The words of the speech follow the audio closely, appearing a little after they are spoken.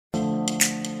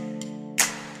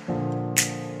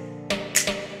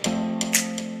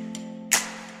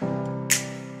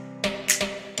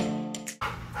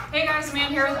guys,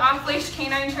 Amanda here with Off Leash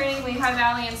Canine Training, Lehigh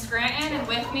Valley and Scranton, and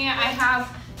with me I have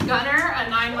Gunner, a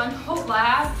 9-month-old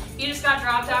lab. He just got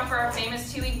dropped off for our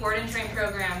famous 2-week board and train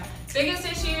program. Biggest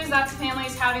issues that the family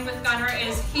is having with Gunner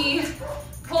is he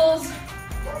pulls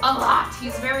a lot.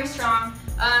 He's very strong.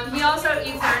 He also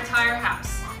eats our entire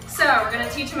house. So we're going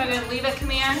to teach him a good leave it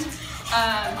command.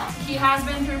 He has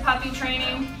been through puppy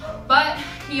training, but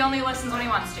he only listens when he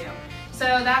wants to. So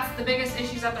that's the biggest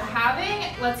issues that they're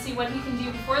having. Let's see what he can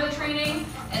do before the training,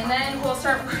 and then we'll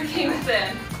start working with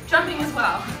him. Jumping as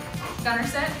well. Gunner,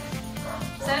 sit.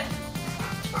 Sit.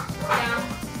 Down.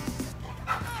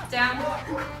 Down.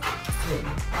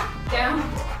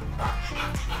 Down.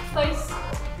 Place.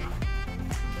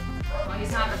 Well,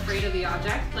 he's not afraid of the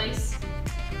object. Place.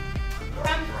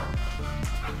 Come.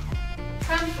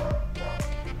 Come.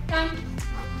 Come.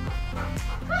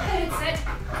 Go ahead, sit.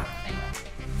 Thank you.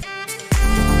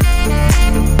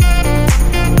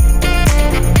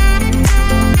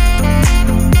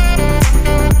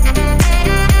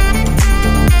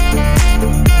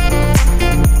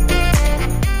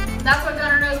 That's what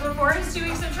Gunner knows before his 2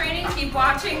 weeks of training. Keep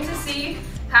watching to see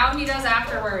how he does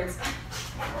afterwards.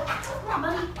 Come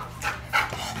on, buddy.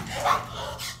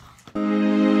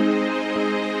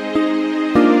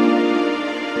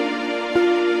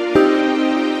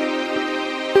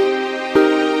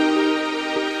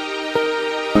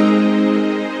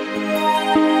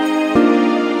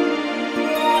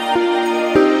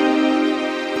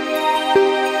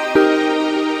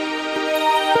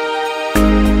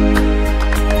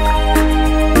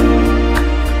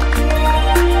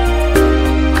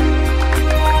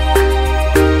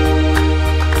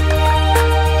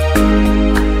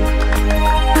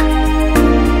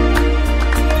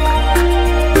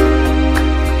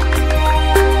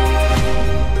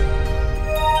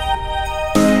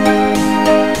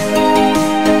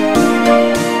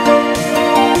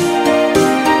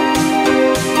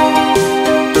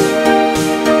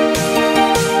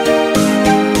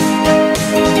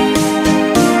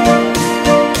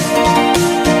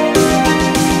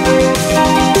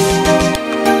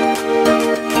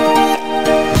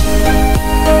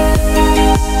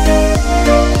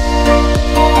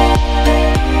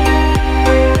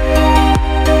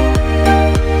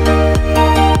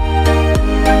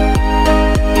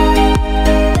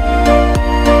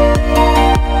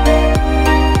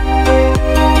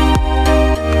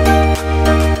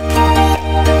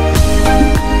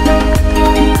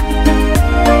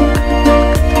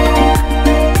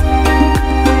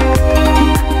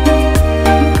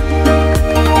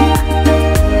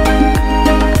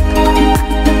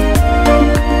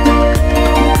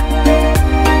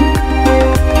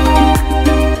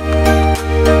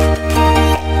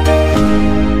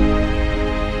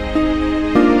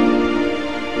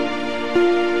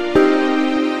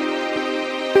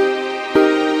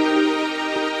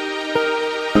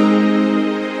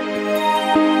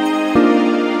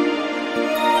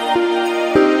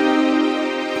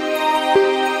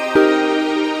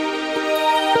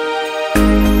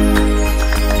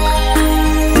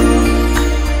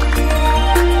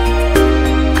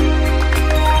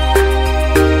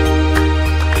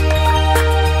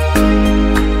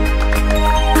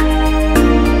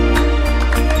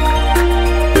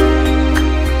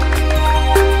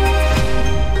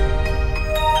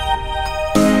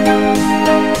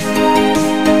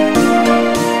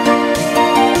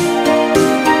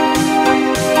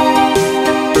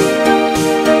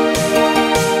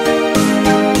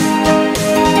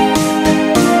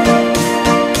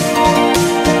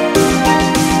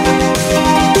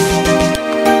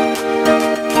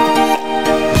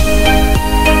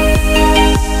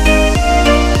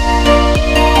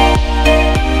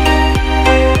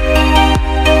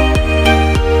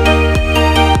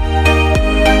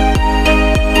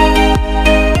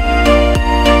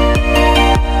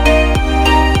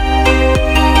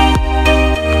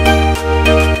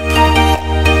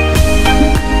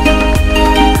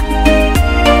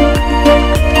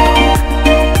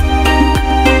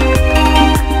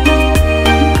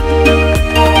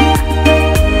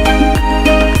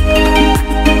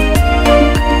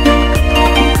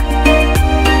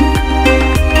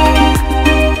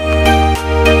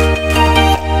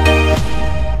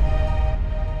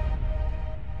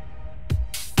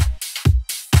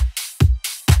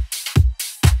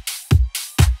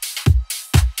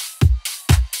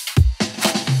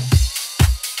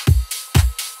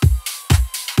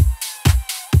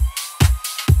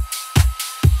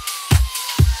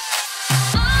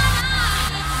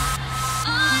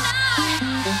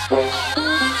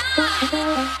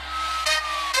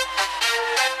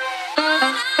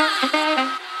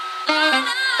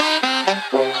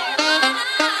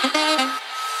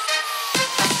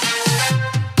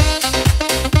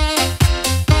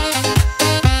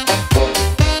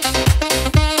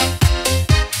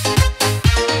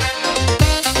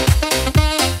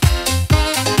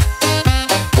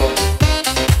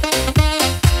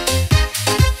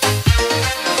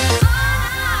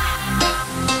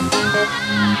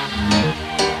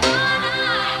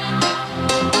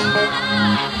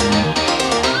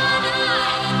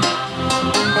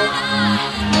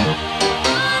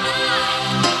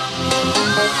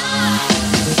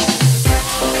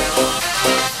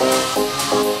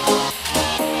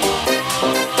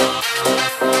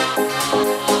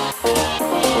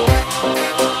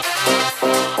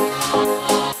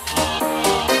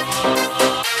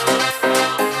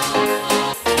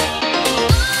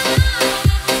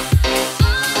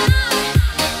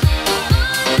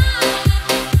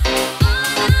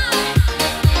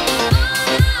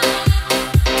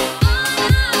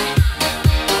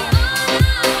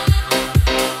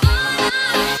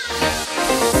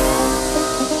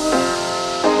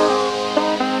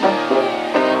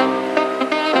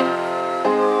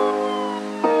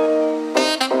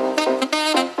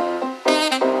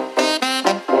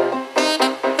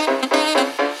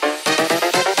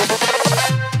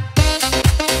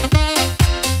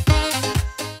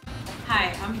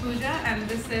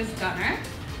 this is Gunner.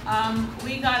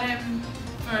 We got him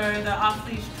for the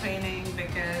off-leash training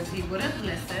because he wouldn't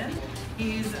listen.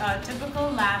 He's a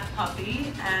typical lab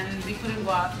puppy, and we couldn't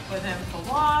go out with him for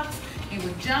walks. He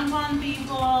would jump on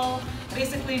people,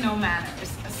 basically no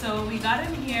manners. So we got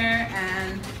him here,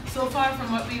 and so far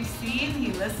from what we've seen,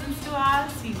 he listens to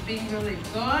us, he's being really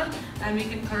good, and we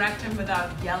can correct him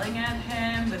without yelling at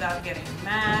him, without getting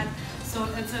mad. So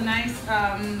it's a nice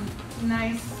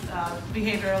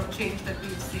behavioral change that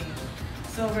we've seen.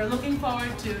 So we're looking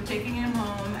forward to taking him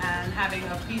home and having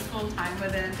a peaceful time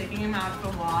with him, taking him out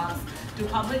for walks, to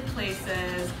public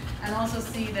places, and also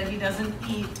see that he doesn't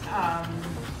eat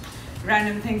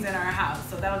random things in our house.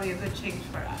 So that'll be a good change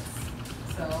for us.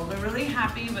 So we're really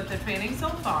happy with the training so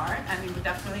far, and we would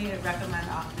definitely recommend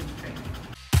off-leash.